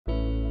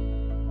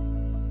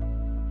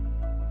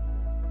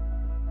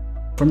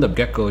From the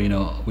get-go,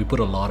 we put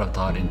a lot of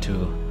thought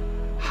into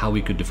how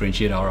we could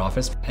differentiate our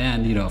office.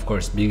 And, of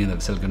course, being in the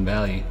Silicon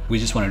Valley, we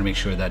just wanted to make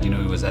sure that,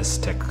 it was as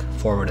tech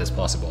forward as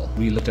possible.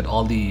 We looked at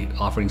all the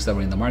offerings that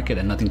were in the market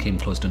and nothing came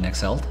close to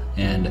NexHealth.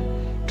 And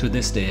to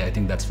this day, I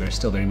think that's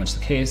still very much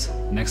the case.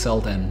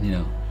 NexHealth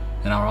and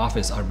our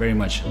office are very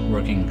much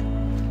working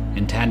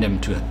in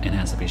tandem to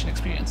enhance the patient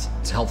experience.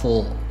 It's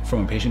helpful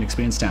from a patient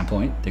experience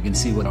standpoint. They can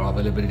see what our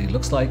availability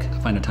looks like,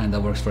 find a time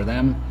that works for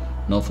them.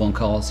 No phone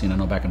calls,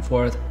 no back and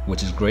forth,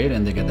 which is great,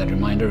 and they get that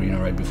reminder,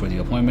 right before the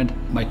appointment.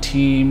 My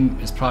team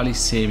is probably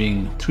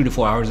saving 3 to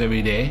 4 hours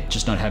every day,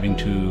 just not having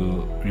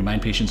to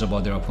remind patients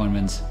about their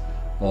appointments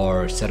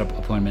or set up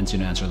appointments,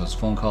 answer those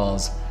phone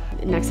calls.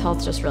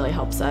 NexHealth just really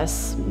helps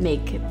us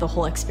make the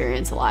whole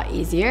experience a lot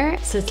easier.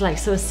 So it's like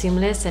so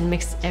seamless and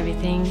makes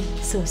everything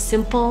so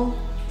simple,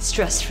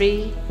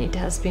 stress-free. It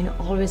has been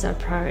always our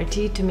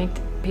priority to make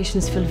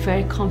patients feel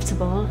very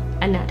comfortable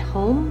and at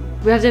home.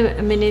 We have the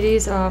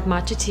amenities of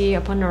matcha tea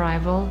upon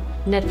arrival,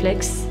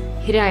 Netflix,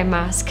 heated eye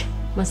mask,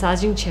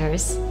 massaging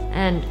chairs,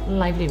 and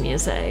lively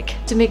music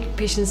to make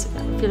patients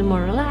feel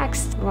more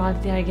relaxed while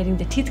they are getting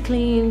their teeth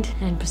cleaned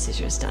and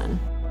procedures done.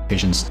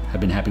 Patients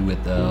have been happy with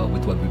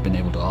what we've been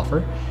able to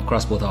offer.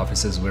 Across both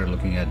offices, we're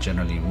looking at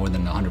generally more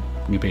than 100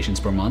 new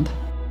patients per month.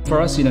 For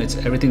us,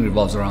 everything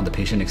revolves around the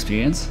patient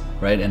experience,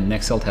 right? And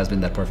NexHealth has been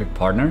that perfect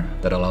partner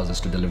that allows us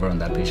to deliver on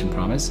that patient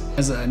promise.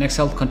 As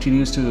NexHealth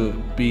continues to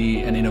be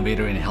an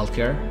innovator in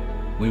healthcare,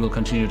 we will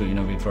continue to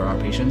innovate for our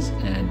patients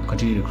and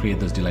continue to create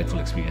those delightful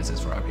experiences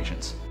for our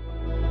patients.